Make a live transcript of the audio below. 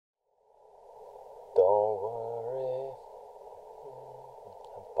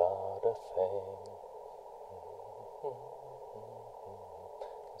thing.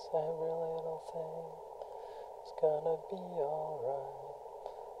 'Cause every little thing is gonna be alright.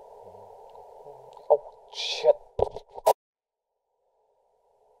 Oh, shit.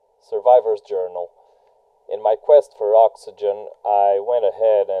 Survivor's Journal. In my quest for oxygen, I went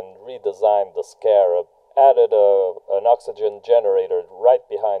ahead and redesigned the Scarab, added an oxygen generator right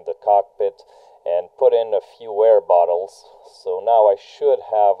behind the cockpit, and put in a few air bottles, so now I should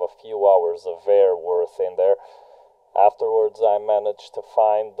have a few hours of air worth in there. Afterwards, I managed to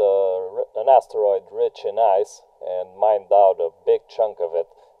find an asteroid rich in ice and mined out a big chunk of it.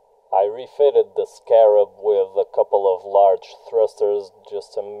 I refitted the Scarab with a couple of large thrusters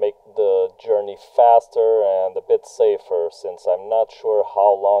just to make the journey faster and a bit safer, since I'm not sure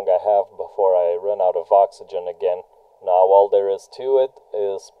how long I have before I run out of oxygen again. Now all there is to it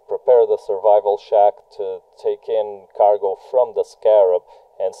is prepare the survival shack to take in cargo from the Scarab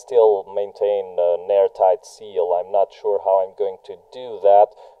and still maintain an airtight seal. I'm not sure how I'm going to do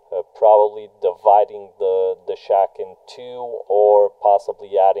that. Probably dividing the shack in two, or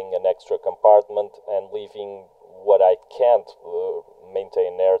possibly adding an extra compartment and leaving what I can't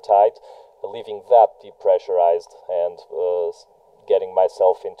maintain airtight, leaving that depressurized and getting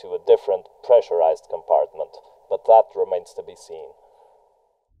myself into a different pressurized compartment. But that remains to be seen.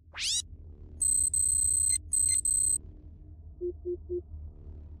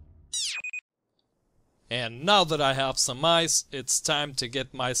 And now that I have some ice, it's time to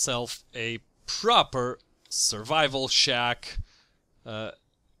get myself a proper survival shack.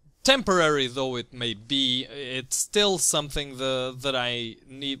 Temporary though it may be, it's still something that I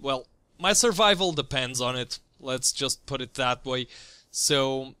need. Well, my survival depends on it, let's just put it that way.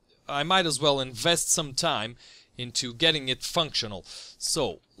 So I might as well invest some time into getting it functional.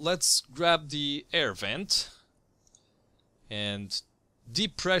 So let's grab the air vent and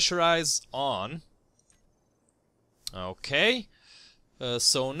depressurize on. Okay,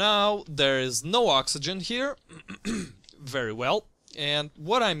 so now there is no oxygen here. Very well. And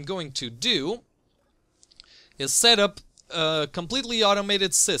what I'm going to do is set up a completely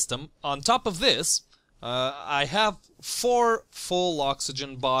automated system. On top of this, I have 4 full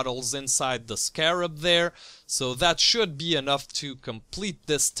oxygen bottles inside the Scarab there, so that should be enough to complete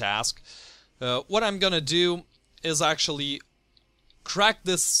this task. What I'm gonna do is actually crack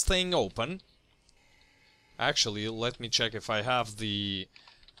this thing open. Actually, let me check if I have the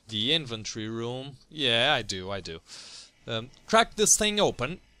inventory room. Yeah, I do. Crack this thing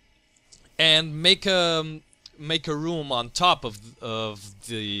open and make a room on top of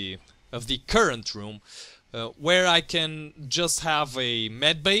the current room, where I can just have a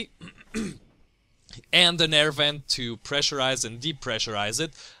medbay and an air vent to pressurize and depressurize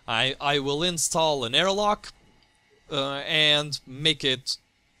it. I will install an airlock and make it,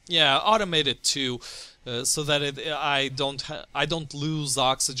 yeah, automate it too. So that I don't lose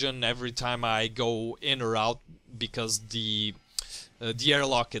oxygen every time I go in or out, because the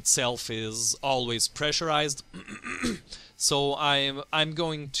airlock itself is always pressurized. So I'm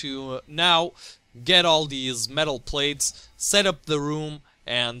going to now get all these metal plates, set up the room,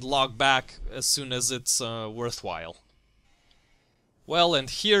 and log back as soon as it's worthwhile. Well, and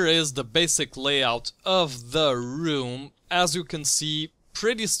here is the basic layout of the room. As you can see,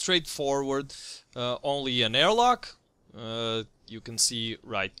 pretty straightforward. Only an airlock, you can see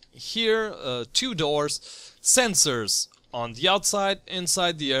right here, 2 doors, sensors on the outside,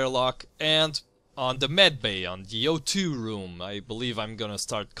 inside the airlock, and on the medbay, on the O2 room. I believe I'm gonna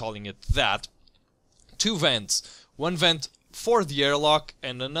start calling it that. 2 vents, 1 vent for the airlock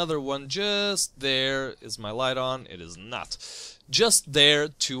and another one just there. Is my light on? It is not. Just there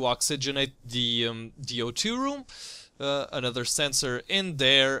to oxygenate the O2 room. Another sensor in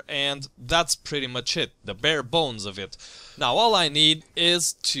there, and that's pretty much it, the bare bones of it. Now all I need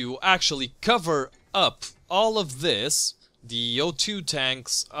is to actually cover up all of this. The O2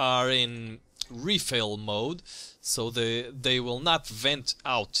 tanks are in refill mode, so they will not vent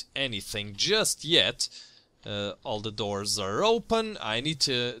out anything just yet. All the doors are open. I need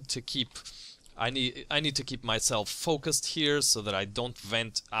to keep myself focused here so that I don't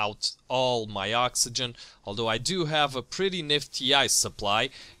vent out all my oxygen, although I do have a pretty nifty ice supply,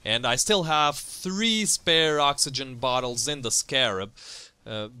 and I still have 3 spare oxygen bottles in the Scarab,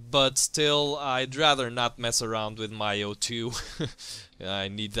 but still I'd rather not mess around with my O2. I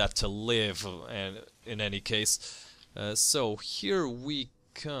need that to live, and in any case. So here we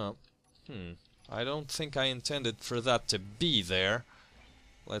come. I don't think I intended for that to be there.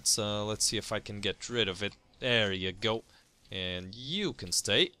 Let's see if I can get rid of it. There you go. And you can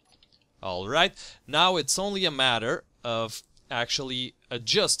stay. Alright, now it's only a matter of actually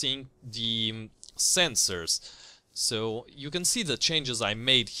adjusting the sensors. So you can see the changes I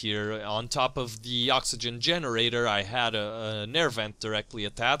made here. On top of the oxygen generator, I had an air vent directly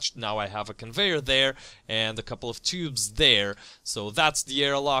attached. Now I have a conveyor there and a couple of tubes there. So that's the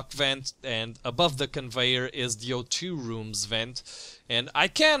airlock vent, and above the conveyor is the O2 rooms vent. And I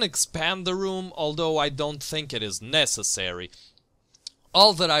can expand the room, although I don't think it is necessary.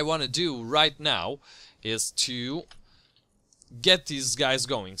 All that I want to do right now is to get these guys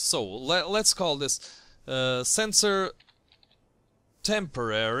going. So let's call this sensor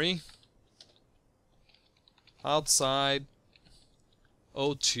temporary outside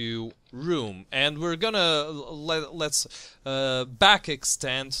O2 room, and we're gonna let's back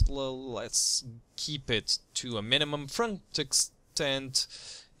extend. Let's keep it to a minimum. Front extent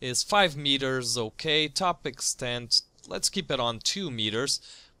is 5 meters. Okay, top extent, let's keep it on 2 meters.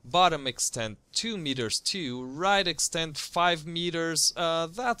 Bottom extent 2 meters too. Right extent 5 meters.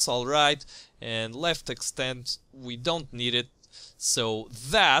 That's all right. And left extent, we don't need it. So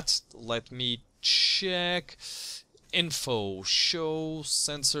that, let me check. Info, show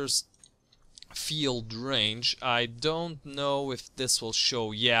sensors field range. I don't know if this will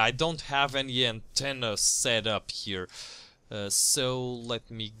show. Yeah, I don't have any antenna set up here. So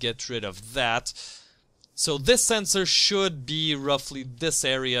let me get rid of that. So this sensor should be roughly this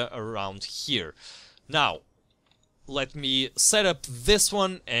area around here. Now, let me set up this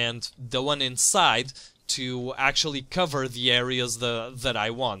one and the one inside to actually cover the areas that I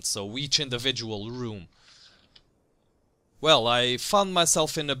want, so each individual room. Well, I found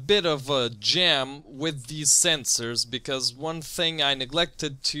myself in a bit of a jam with these sensors, because one thing I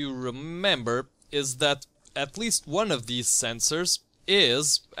neglected to remember is that at least one of these sensors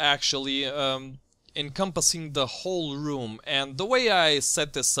is actually encompassing the whole room. And the way I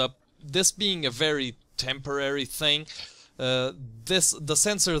set this up, this being a very temporary thing, the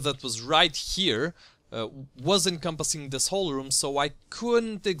sensor that was right here was encompassing this whole room, so I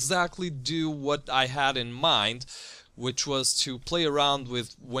couldn't exactly do what I had in mind, which was to play around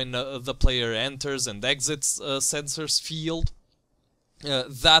with when the player enters and exits sensor's field.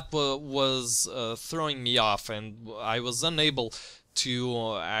 That was throwing me off, and I was unable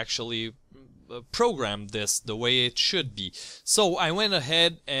to actually program this the way it should be. So I went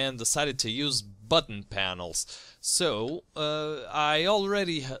ahead and decided to use button panels. So I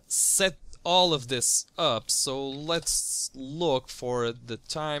already set all of this up, so let's look for the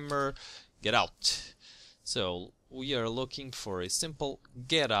timer get out. So we are looking for a simple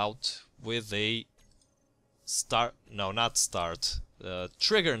get out with a start, no, not start,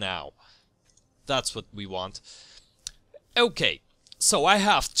 trigger now. That's what we want. Okay, so I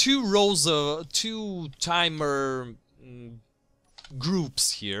have two rows of two timer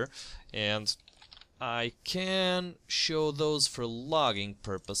groups here, and I can show those for logging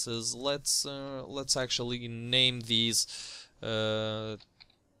purposes. Let's actually name these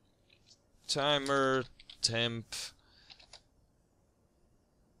timer temp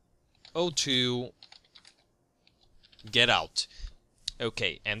O2 get out.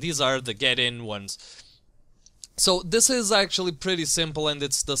 Okay, and these are the get in ones. So this is actually pretty simple, and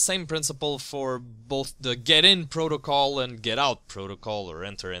it's the same principle for both the get in protocol and get out protocol, or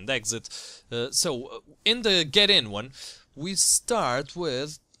enter and exit. So in the get in one, we start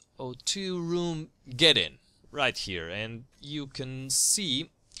with O2 room get in right here, and you can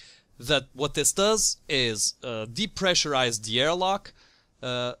see that what this does is depressurize the airlock,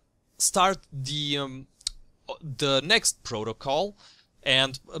 start the next protocol,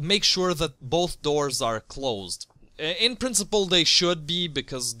 and make sure that both doors are closed. In principle, they should be,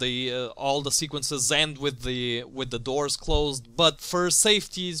 because they all the sequences end with the doors closed. But for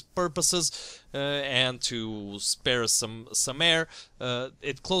safety's purposes and to spare some air,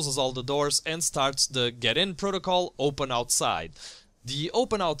 it closes all the doors and starts the get in protocol, open outside. The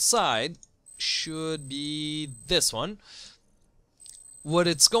open outside should be this one. What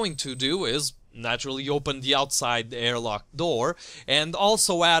it's going to do is naturally open the outside airlock door and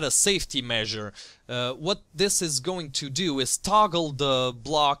also add a safety measure. What this is going to do is toggle the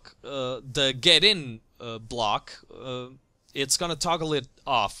block, the get in block. It's gonna toggle it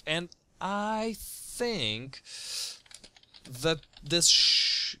off, and I think that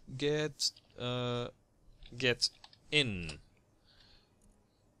this get in.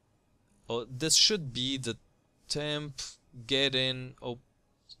 Oh, this should be the temp get in. Oh,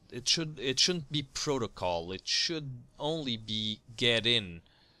 it shouldn't be protocol. It should only be get in.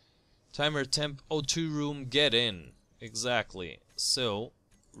 Timer temp O2 room get in. Exactly. So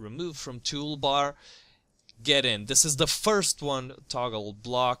remove from toolbar, get in. This is the first one. Toggle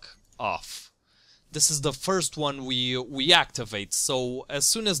block off. this is the first one we activate. So as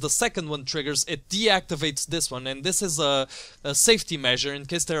soon as the second one triggers, it deactivates this one, and this is a safety measure in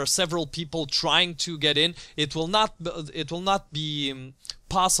case there are several people trying to get in. It will not be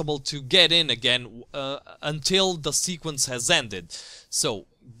possible to get in again until the sequence has ended. So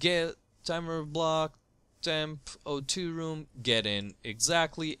get timer block, temp, O2 room, get in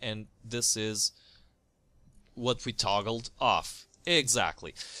exactly, and this is what we toggled off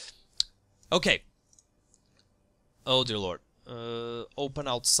exactly. Okay. Oh dear lord. Open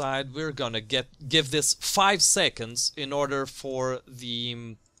outside. We're gonna give this 5 seconds in order for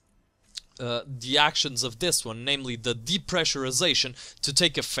the actions of this one, namely the depressurization, to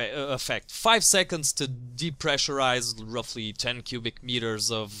take effect. 5 seconds to depressurize roughly 10 cubic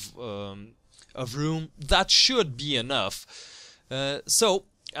meters of room. That should be enough. So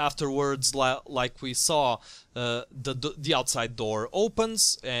afterwards, like we saw, the outside door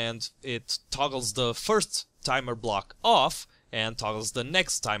opens and it toggles the first timer block off and toggles the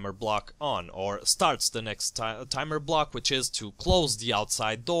next timer block on, or starts the next timer block, which is to close the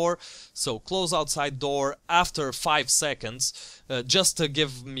outside door. So close outside door after 5 seconds, just to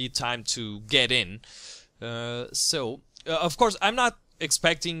give me time to get in. Of course, I'm not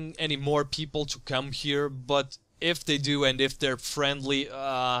expecting any more people to come here, but if they do and if they're friendly,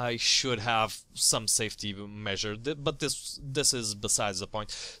 I should have some safety measure. But this is besides the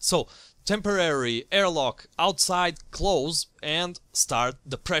point. So temporary airlock outside, close, and start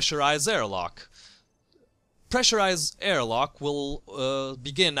the pressurized airlock. Pressurized airlock will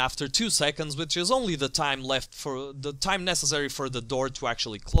begin after 2 seconds, which is only the time necessary for the door to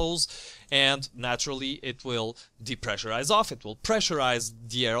actually close, and naturally it will depressurize off. It will pressurize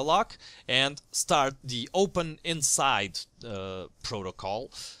the airlock and start the open inside protocol.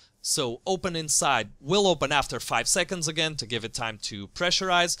 So open inside will open after 5 seconds again to give it time to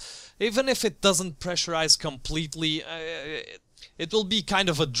pressurize. Even if it doesn't pressurize completely, it will be kind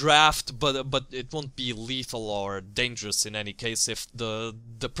of a draft, but it won't be lethal or dangerous in any case if the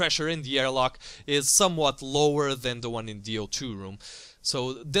pressure in the airlock is somewhat lower than the one in the O2 room.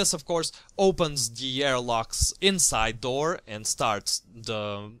 So this, of course, opens the airlock's inside door and starts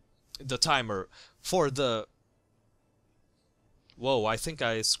the timer for the... Whoa, I think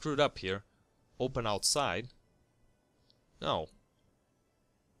I screwed up here. Open outside. No.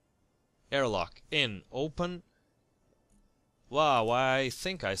 Airlock in, open. Wow, I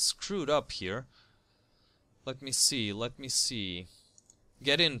think I screwed up here. Let me see.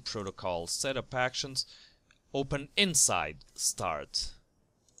 Get in protocol, setup actions, open inside, start.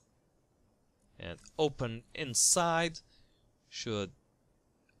 And open inside should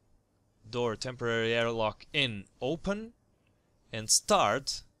door temporary airlock in, open, and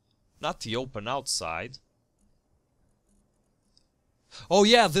start, not the open outside. Oh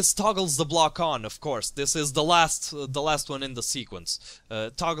yeah, this toggles the block on, of course. This is the last one in the sequence.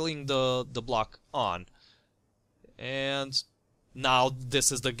 Toggling the block on. And now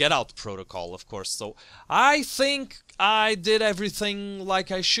this is the get out protocol, of course. So I think I did everything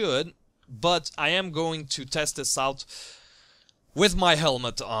like I should, but I am going to test this out with my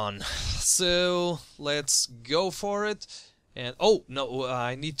helmet on. So let's go for it. And oh no,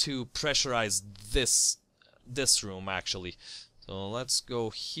 I need to pressurize this room actually. So let's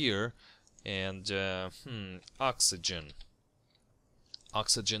go here and oxygen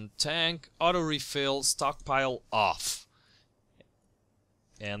tank, auto refill, stockpile off,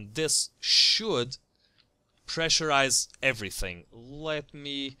 and this should pressurize everything.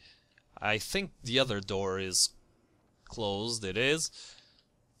 I think the other door is closed. It is.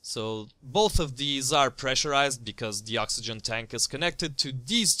 So both of these are pressurized because the oxygen tank is connected to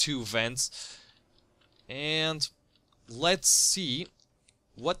these two vents. And let's see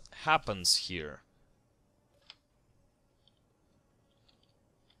what happens here.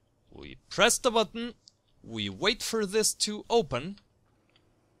 We press the button, we wait for this to open.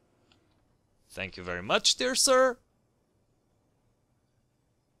 Thank you very much, dear sir.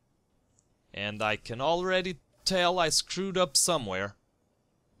 And I can already tell I screwed up somewhere,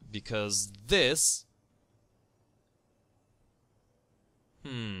 because this...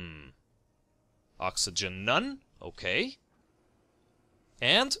 Oxygen none, okay.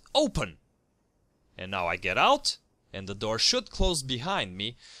 And open. And now I get out, and the door should close behind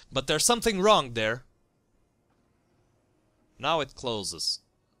me, but there's something wrong there. Now it closes.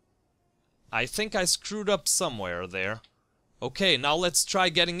 I think I screwed up somewhere there. Okay, now let's try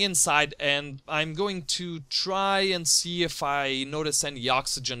getting inside, and I'm going to try and see if I notice any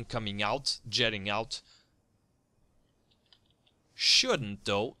oxygen coming out, jetting out. Shouldn't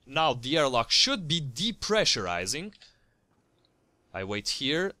though. Now the airlock should be depressurizing. I wait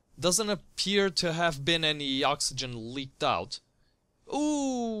here. Doesn't appear to have been any oxygen leaked out.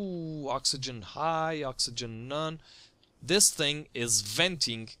 Ooh, oxygen high, oxygen none. This thing is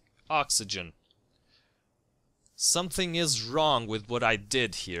venting oxygen. Something is wrong with what I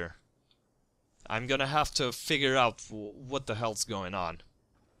did here. I'm gonna have to figure out what the hell's going on.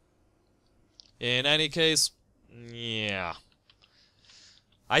 In any case, yeah.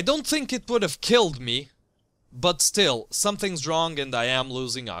 I don't think it would have killed me, but still, something's wrong and I am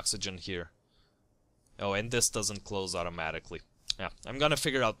losing oxygen here. Oh, and this doesn't close automatically. Yeah, I'm gonna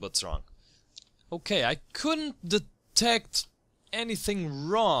figure out what's wrong. Okay, I couldn't detect anything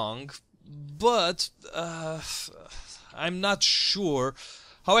wrong, but I'm not sure.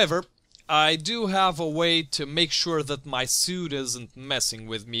 However, I do have a way to make sure that my suit isn't messing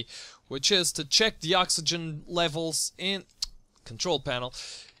with me, which is to check the oxygen levels in control panel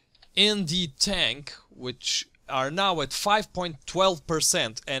in the tank, which are now at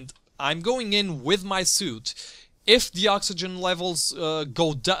 5.12%, and I'm going in with my suit. If the oxygen levels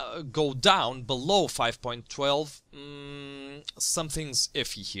go down below 5.12, something's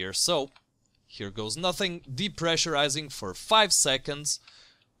iffy here. So, here goes nothing. Depressurizing for 5 seconds.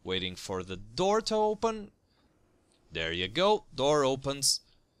 Waiting for the door to open. There you go. Door opens.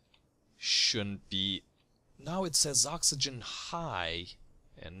 Shouldn't be... Now it says oxygen high.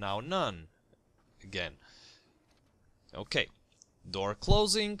 And now none. Again. Okay. Door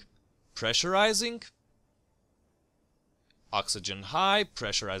closing. Pressurizing. Oxygen high.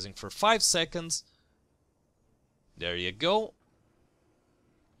 Pressurizing for 5 seconds. There you go.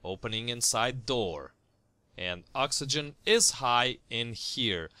 Opening inside door. And oxygen is high in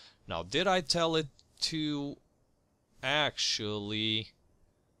here. Now, did I tell it to actually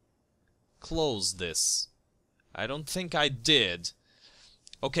close this? I don't think I did.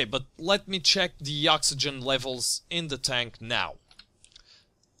 Okay, but let me check the oxygen levels in the tank now.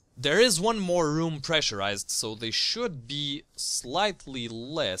 There is one more room pressurized, so they should be slightly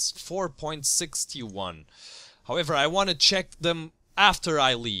less, 4.61. However, I want to check them after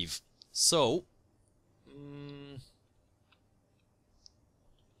I leave. So,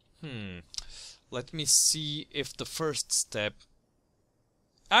 let me see if the first step...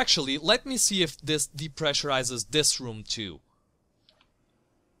 Actually, let me see if this depressurizes this room too.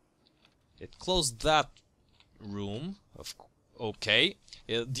 It closed that room. Okay.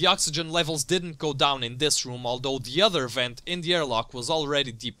 The oxygen levels didn't go down in this room, although the other vent in the airlock was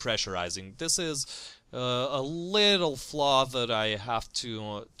already depressurizing. This is a little flaw that I have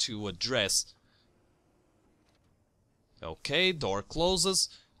to address. Okay, door closes.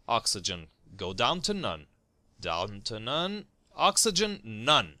 Oxygen, go down to none. Down to none. Oxygen,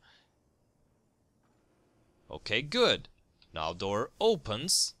 none. Okay, good. Now door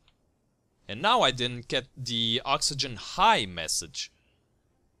opens. And now I didn't get the oxygen high message.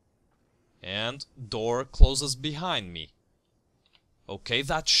 And door closes behind me. Okay,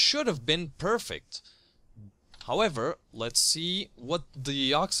 that should have been perfect. However, let's see what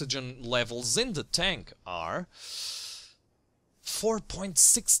the oxygen levels in the tank are.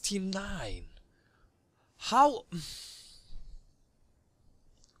 4.69. How...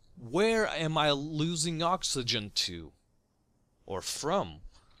 Where am I losing oxygen to? Or from?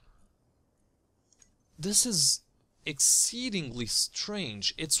 This is exceedingly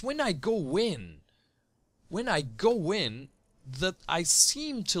strange. It's when I go in. When I go in, that I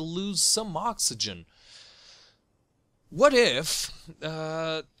seem to lose some oxygen. What if...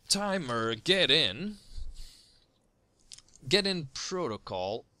 timer, get in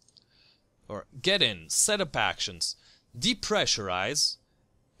protocol, or get in, setup actions, depressurize,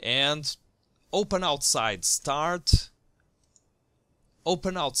 and open outside, start,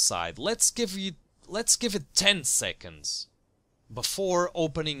 open outside. Let's give it 10 seconds before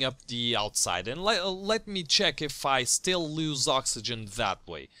opening up the outside, and let me check if I still lose oxygen that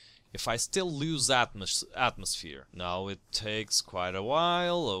way, if I still lose atmosphere. Now it takes quite a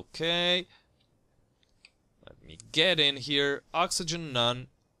while. Okay, let me get in here. Oxygen none,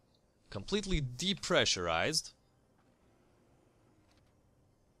 completely depressurized.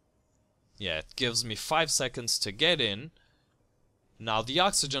 Yeah, it gives me 5 seconds to get in. Now the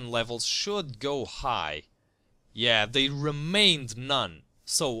oxygen levels should go high. Yeah, they remained none.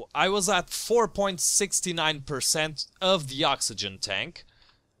 So I was at 4.69% of the oxygen tank.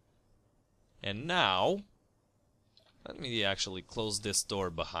 And now, let me actually close this door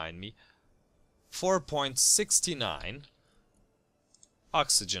behind me. 4.69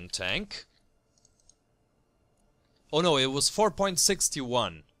 oxygen tank. Oh no, it was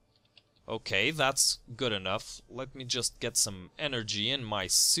 4.61. Okay, that's good enough. Let me just get some energy in my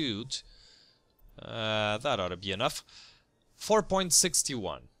suit. That ought to be enough.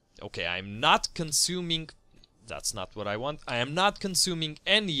 4.61. Okay, I'm not consuming... That's not what I want. I am not consuming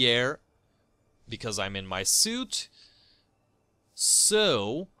any air because I'm in my suit.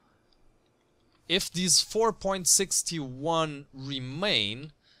 So, if these 4.61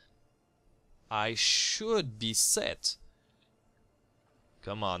 remain, I should be set.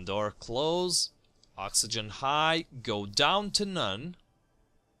 Come on, door, close. Oxygen high, go down to none.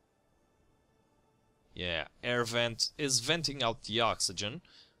 Yeah, air vent is venting out the oxygen.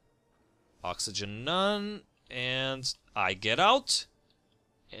 Oxygen none, and I get out.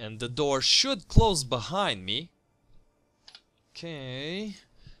 And the door should close behind me. Okay.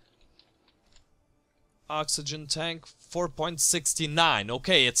 Oxygen tank 4.69.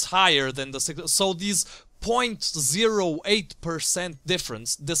 Okay, it's higher than the 6. So these 0.08%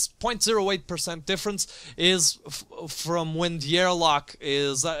 difference, this 0.08% difference is from when the airlock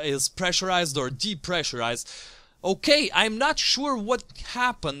is pressurized or depressurized. Okay, I'm not sure what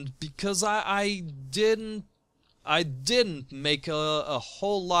happened because I didn't make a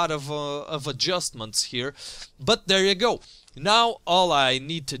whole lot of adjustments here, but there you go. Now all I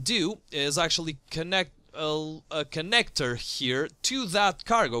need to do is actually connect a connector here to that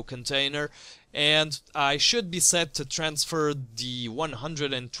cargo container, and I should be set to transfer the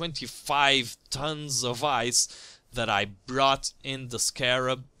 125 tons of ice that I brought in the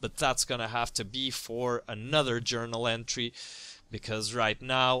Scarab, but that's gonna have to be for another journal entry, because right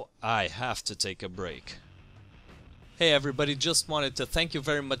now I have to take a break. Hey everybody, just wanted to thank you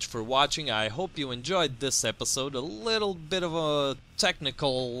very much for watching. I hope you enjoyed this episode. A little bit of a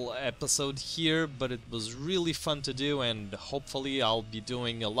technical episode here, but it was really fun to do, and hopefully I'll be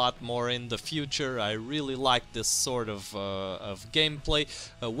doing a lot more in the future. I really like this sort of gameplay.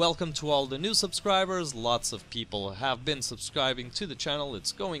 Welcome to all the new subscribers. Lots of people have been subscribing to the channel.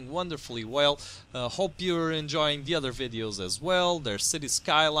 It's going wonderfully well. Hope you're enjoying the other videos as well. There's City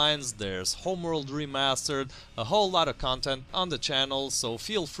Skylines, there's Homeworld Remastered, a whole lot of content on the channel, so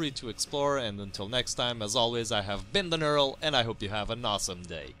feel free to explore, and until next time, as always, I have been TheNirl, and I hope you have an awesome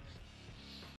day.